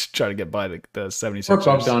 to try to get by the Or 76ers.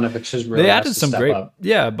 Bogdanovich has really They has added to some step great, up.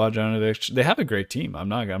 yeah, Bogdanovich. They have a great team. I'm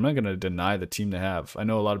not going to deny the team they have. I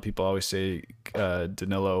know a lot of people always say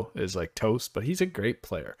Danilo is like toast, but he's a great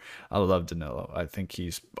player. I love Danilo. I think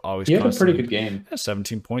he's always He had a pretty constantly good game.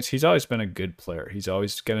 17 points. He's always been a good player. He's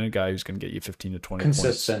always getting a guy who's going to get you 15 to 20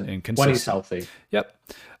 Consistent points and when consistent. he's healthy. Yep.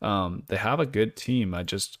 They have a good team. I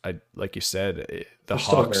like you said, They're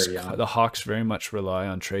still very young. The Hawks very much rely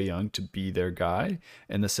on Trey Young to be their guy,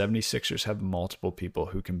 and the 76ers have multiple people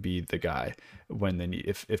who can be the guy when they need.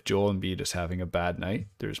 If Joel Embiid is having a bad night,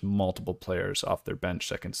 there's multiple players off their bench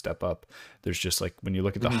that can step up. There's just like when you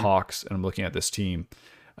look at the Hawks, and I'm looking at this team,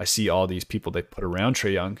 I see all these people they put around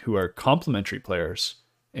Trey Young who are complementary players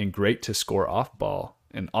and great to score off ball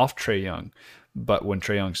and off Trey Young. But when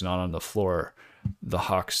Trey Young's not on the floor, the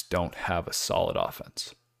Hawks don't have a solid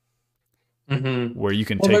offense where you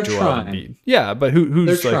can Well, take they're Joel trying. Embiid. Yeah, but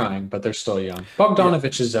who's They're like, trying, but they're still young.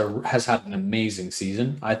 Bogdanovich has had an amazing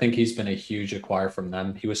season. I think he's been a huge acquire from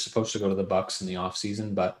them. He was supposed to go to the Bucks in the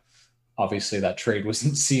offseason, but obviously that trade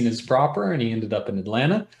wasn't seen as proper, and he ended up in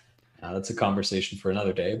Atlanta. That's a conversation for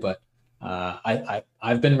another day. But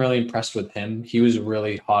I've been really impressed with him. He was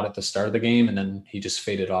really hot at the start of the game, and then he just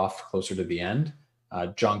faded off closer to the end.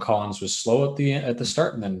 John Collins was slow at the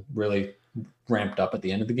start, and then really ramped up at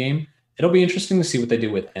the end of the game. It'll be interesting to see what they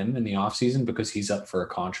do with him in the offseason because he's up for a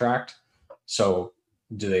contract. So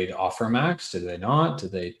do they offer a max? Do they not? Do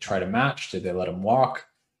they try to match? Do they let him walk?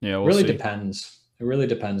 yeah, It we'll really see. depends. It really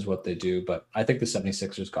depends what they do. But I think the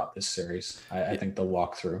 76ers got this series. I think they'll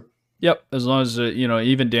walk through. Yep, as long as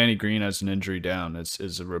even Danny Green has an injury down,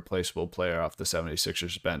 is a replaceable player off the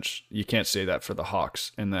 76ers bench. You can't say that for the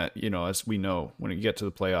Hawks, and that as we know, when you get to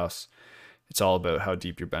the playoffs, it's all about how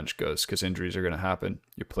deep your bench goes because injuries are going to happen.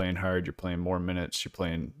 You're playing hard, you're playing more minutes, you're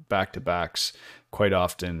playing back-to-backs quite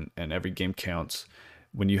often, and every game counts.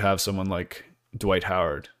 When you have someone like Dwight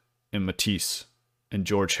Howard and Matisse and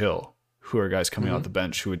George Hill, who are guys coming off the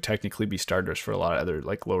bench who would technically be starters for a lot of other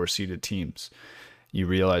like lower-seeded teams, you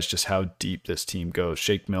realize just how deep this team goes.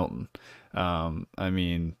 Shake Milton. I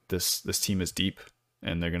mean, this team is deep,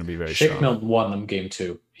 and they're going to be very Shake strong. Milton won them game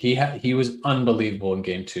 2. He was unbelievable in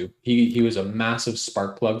game 2. He was a massive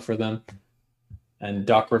spark plug for them. And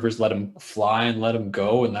Doc Rivers let him fly and let him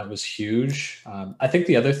go, and that was huge. I think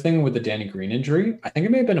the other thing with the Danny Green injury, I think it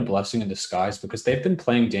may have been a blessing in disguise because they've been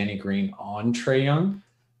playing Danny Green on Trey Young,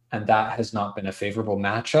 and that has not been a favorable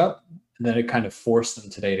matchup. And then it kind of forced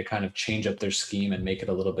them today to kind of change up their scheme and make it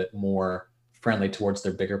a little bit more friendly towards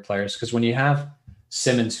their bigger players. Because when you have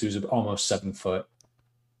Simmons, who's almost 7 foot,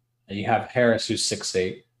 and you have Harris, who's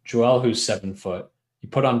 6'8", Joel, who's 7 foot, you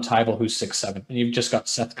put on Tybal, who's 6'7", and you've just got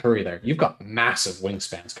Seth Curry there. You've got massive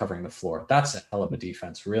wingspans covering the floor. That's a hell of a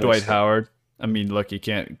defense, really. Dwight Howard. I mean, look, you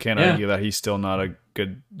can't argue that he's still not a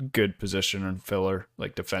good position and filler,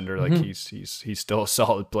 like defender. Like he's still a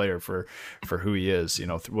solid player for who he is. You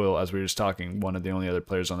know, Will, as we were just talking, one of the only other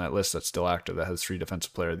players on that list that's still active that has 3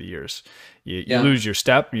 defensive player of the years. You lose your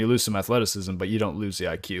step, you lose some athleticism, but you don't lose the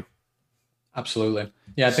IQ. Absolutely.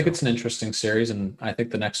 Yeah, I think it's an interesting series, and I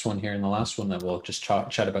think the next one here and the last one that we'll just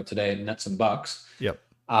chat about today, Nets and Bucks. Yep.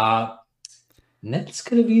 Nets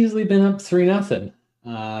could have easily been up 3-0.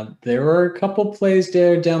 There were a couple plays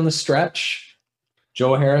there down the stretch.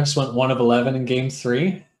 Joe Harris went 1 of 11 in game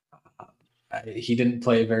 3. He didn't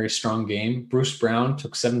play a very strong game. Bruce Brown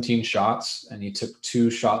took 17 shots, and he took 2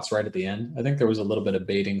 shots right at the end. I think there was a little bit of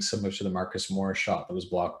baiting, similar to the Marcus Morris shot that was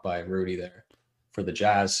blocked by Rudy there for the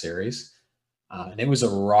Jazz series. And it was a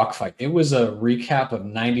rock fight. It was a recap of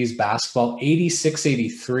 90s basketball,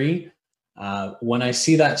 86-83. When I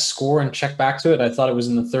see that score and check back to it, I thought it was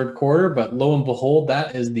in the third quarter, but lo and behold,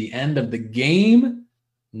 that is the end of the game.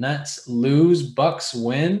 Nets lose, Bucks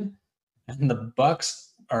win, and the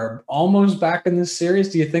Bucks are almost back in this series.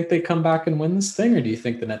 Do you think they come back and win this thing, or do you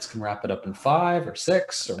think the Nets can wrap it up in 5 or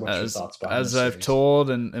 6? Or what's your thoughts behind this series? As I've told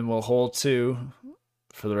and will hold to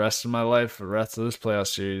for the rest of my life, for the rest of this playoff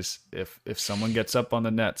series, if someone gets up on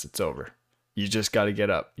the Nets, it's over. You just got to get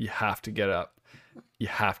up. You have to get up. You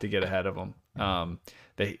have to get ahead of them.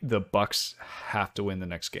 The Bucks have to win the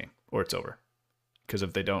next game, or it's over. Because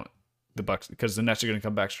if they don't, because the Nets are going to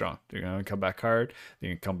come back strong. They're going to come back hard. They're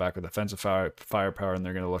going to come back with offensive firepower, and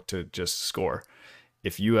they're going to look to just score.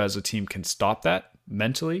 If you as a team can stop that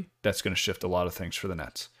mentally, that's going to shift a lot of things for the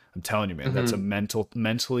Nets. I'm telling you, man, that's a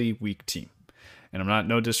mentally weak team. And I'm not,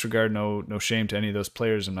 no disregard, no shame to any of those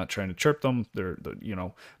players. I'm not trying to chirp them. They're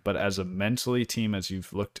but as a mentally team, as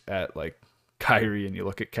you've looked at like Kyrie and you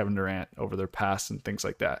look at Kevin Durant over their past and things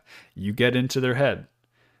like that, you get into their head,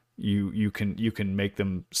 you can make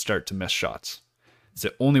them start to miss shots. It's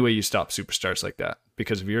the only way you stop superstars like that,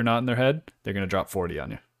 because if you're not in their head, they're going to drop 40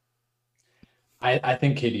 on you. I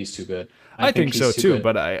think KD's too good. I think so too,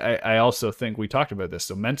 but I also think we talked about this.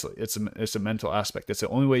 So mentally, it's a mental aspect. It's the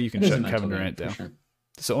only way you can shut Kevin Durant down. Sure.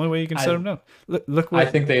 It's the only way you can shut him down. Look I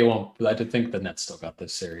think they won't. I think the Nets still got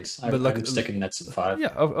this series. I'm sticking Nets in 5.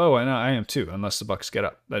 Yeah. Oh, I know. I am too. Unless the Bucks get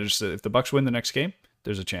up. If the Bucks win the next game,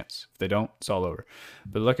 there's a chance. If they don't, it's all over.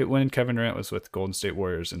 But look at when Kevin Durant was with Golden State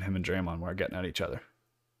Warriors and him and Draymond were getting at each other.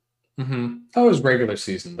 That was regular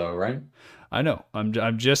season though, right? I know.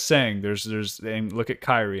 I'm just saying there's and look at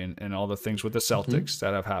Kyrie and all the things with the Celtics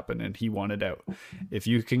that have happened, and he wanted out. If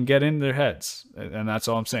you can get in their heads, and that's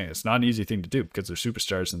all I'm saying, it's not an easy thing to do because they're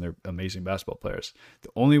superstars and they're amazing basketball players. The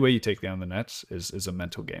only way you take down the Nets is a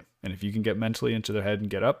mental game. And if you can get mentally into their head and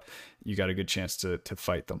get up, you got a good chance to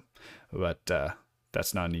fight them. But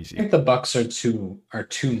that's not an easy. I think the Bucks are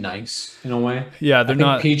too nice in a way. Yeah, they're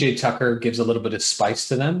not. PJ Tucker gives a little bit of spice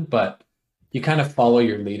to them, but you kind of follow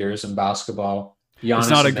your leaders in basketball. Giannis it's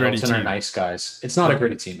not and a gritty Middleton team. are nice guys. It's not a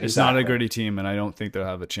gritty team. It's not a gritty team, and I don't think they'll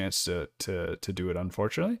have a chance to do it,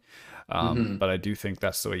 unfortunately. But I do think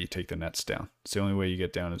that's the way you take the Nets down. It's the only way you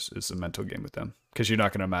get down is a mental game with them, because you're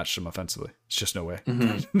not going to match them offensively. It's just no way.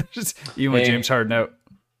 Even with James Harden out.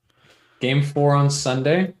 Game 4 on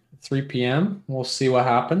Sunday, 3 p.m. We'll see what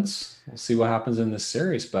happens. We'll see what happens in this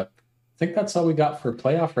series, but I think that's all we got for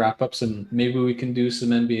playoff wrap-ups, and maybe we can do some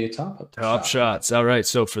NBA top shots. All right,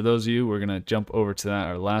 so for those of you, we're going to jump over to that,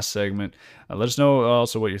 our last segment. Let us know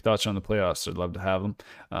also what your thoughts are on the playoffs. I'd love to have them.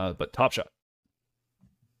 But Top Shot.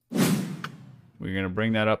 We're going to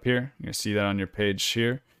bring that up here. You're going to see that on your page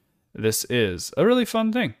here. This is a really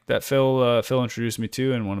fun thing that Phil introduced me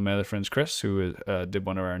to, and one of my other friends, Chris, who did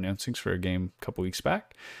one of our announcings for a game a couple weeks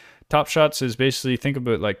back. Top Shots is basically, think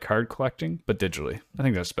about like card collecting, but digitally. I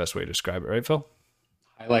think that's the best way to describe it, right, Phil?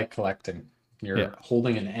 I like collecting. You're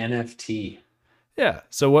holding an NFT. Yeah.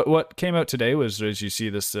 So what came out today was, as you see,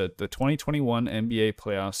 this the 2021 NBA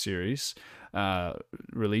Playoff Series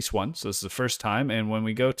release 1. So this is the first time. And when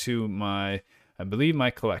we go to I believe my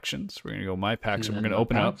collections, we're going to go my packs, and we're going to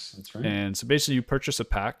open it up. That's right. And so basically you purchase a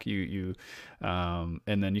pack, and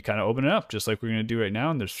then you kind of open it up just like we're going to do right now.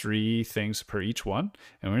 And there's 3 things per each one,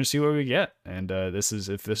 and we're going to see what we get. And if this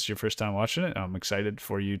is your first time watching it, I'm excited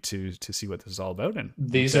for you to see what this is all about. And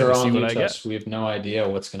these are all new to us. We have no idea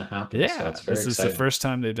what's going to happen. Yeah, so it's this is the first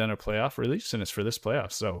time they've done a playoff release, and it's for this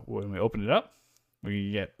playoff. So when we open it up,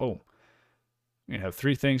 we get, we have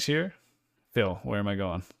 3 things here. Phil, where am I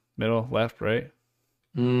going? Middle, left, right?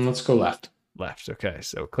 Let's go left. Left. Okay,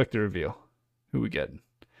 so click the reveal. Who we getting?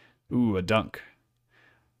 Ooh, a dunk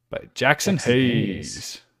by Jackson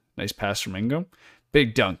Hayes. Nice pass from Ingram.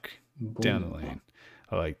 Big dunk down the lane.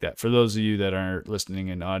 I like that. For those of you that aren't listening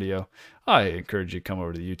in audio, I encourage you to come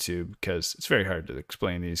over to YouTube because it's very hard to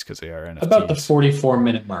explain these because they are NFTs. About the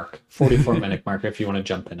 44-minute mark. 44-minute mark if you want to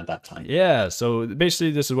jump in at that time. Yeah, so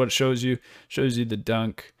basically this is what it shows you. Shows you the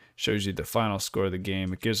dunk, shows you the final score of the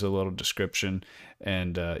game. It gives a little description,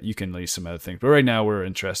 and you can leave some other things. But right now we're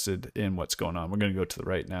interested in what's going on. We're going to go to the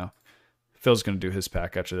right now. Phil's going to do his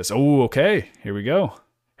pack after this. Oh, okay. Here we go.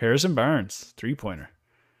 Harrison Barnes, 3-pointer.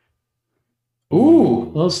 Ooh,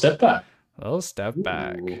 a little step back. A little step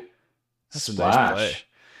back. That's Splash. a nice play.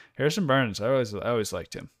 Harrison Barnes, I always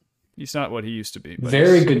liked him. He's not what he used to be. But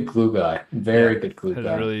Very good glue guy. Very good glue has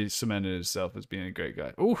guy. really cemented himself as being a great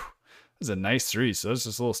guy. Ooh, that's a nice 3. So that's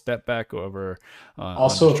just a little step back over.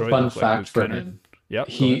 Also, a fun fact for him. Yep.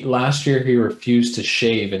 Last year he refused to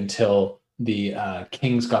shave until the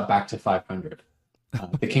Kings got back to 500.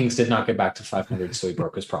 The Kings did not get back to 500, so he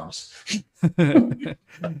broke his promise.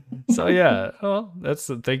 So yeah, well,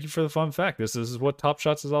 thank you for the fun fact. This is what Top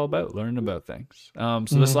Shots is all about, learning about things. So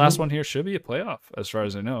this last one here should be a playoff, as far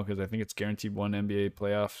as I know, because I think it's guaranteed one NBA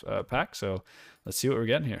playoff pack. So let's see what we're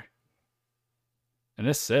getting here. An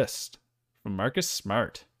assist from Marcus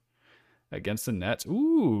Smart against the Nets.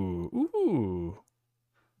 Ooh,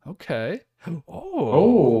 okay.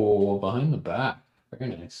 Oh, behind the back,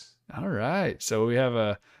 very nice. All right, so we have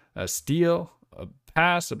a steal, a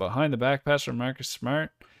pass, a behind the back pass from Marcus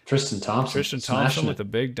Smart. Tristan Thompson with a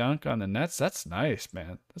big dunk on the Nets. That's nice,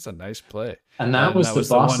 man. That's a nice play. And that was the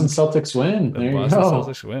Boston Celtics win. There you go.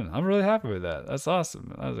 Celtics win. I'm really happy with that. That's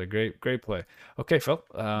awesome. That was a great play. Okay, Phil.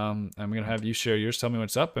 I'm gonna have you share yours. Tell me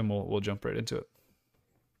what's up, and we'll jump right into it.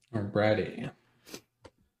 Alrighty.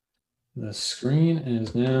 The screen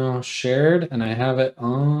is now shared, and I have it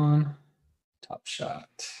on Top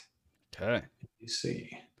Shot. Okay. You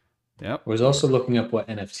see. Yep. I was also looking up what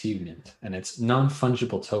NFT meant, and it's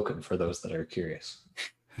non-fungible token for those that are curious.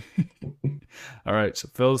 All right, so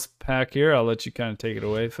Phil's pack here. I'll let you kind of take it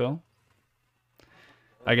away, Phil.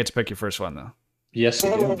 I get to pick your first one, though. Yes, you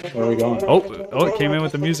do. Where are we going? Oh, it came in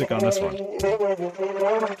with the music on this one.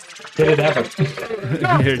 Did it ever?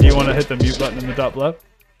 Here, do you want to hit the mute button in the top left?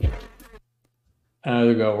 There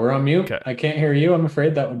we go. We're on mute. Okay. I can't hear you. I'm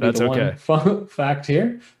afraid that would be one fun fact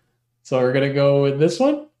here. So we're going to go with this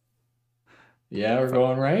one. Yeah, we're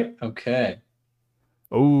going right. Okay.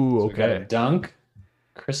 Oh, so okay. We got a dunk.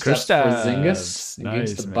 Kristaps Porzingis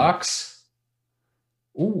against the Bucks.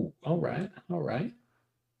 Ooh, all right.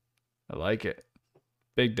 I like it.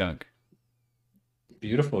 Big dunk.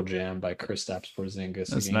 Beautiful jam by Kristaps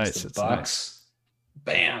Porzingis against the Bucks. Nice.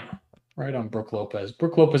 Bam. Right on Brook Lopez.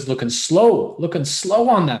 Brook Lopez looking slow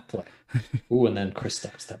on that play. Ooh, and then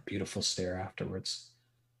Kristaps, that beautiful stare afterwards.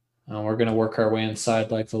 We're going to work our way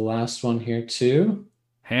inside like the last one here, too.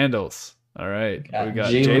 Handles. All right. We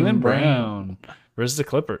got Jaylen Brown versus the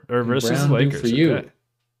Clippers, or versus the Lakers. For you. Okay.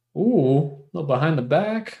 Ooh, a little behind the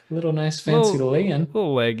back. Little nice fancy lay-in. A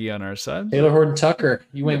little leggy on our side. Taylor Horton-Tucker.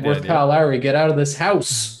 You ain't worth Kyle Lowry. Get out of this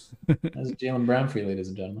house. That's Jaylen Brown for you, ladies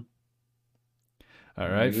and gentlemen. All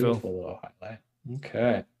right, Beautiful Phil. Little highlight.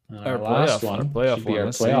 Okay. Our last one. Should be our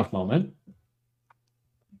playoff moment.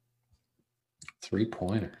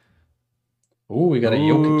 3-pointer. Ooh, we got a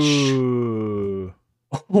Jokic.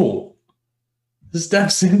 Oh,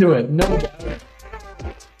 steps into it. No doubt.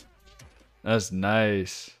 That's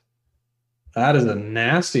nice. That is a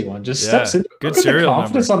nasty one. Just steps into it. Good serial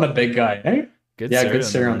confidence number. On the big guy. Eh? Good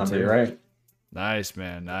serial number. You're right. Nice,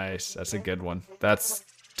 man. Nice. That's a good one. That's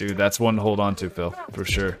one to hold on to, Phil, for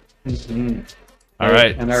sure. Mm-hmm. All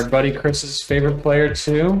right. And our buddy Chris's favorite player,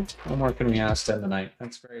 too. What more can we ask to end the night?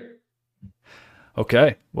 That's great.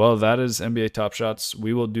 Okay, well, that is NBA Top Shots.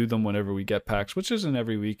 We will do them whenever we get packs, which isn't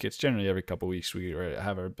every week. It's generally every couple weeks we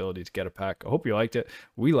have our ability to get a pack. I hope you liked it.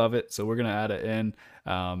 We love it, so we're going to add it in.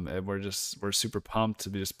 And we're super pumped to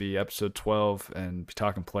just be episode 12 and be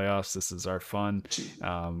talking playoffs. This is our fun.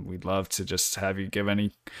 We'd love to just have you give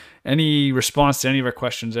any response to any of our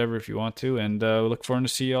questions ever if you want to. And we look forward to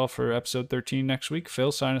see you all for episode 13 next week.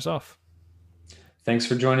 Phil, sign us off. Thanks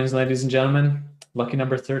for joining us, ladies and gentlemen. Lucky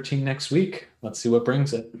number 13 next week. Let's see what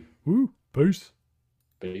brings it. Woo, peace.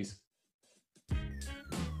 Peace.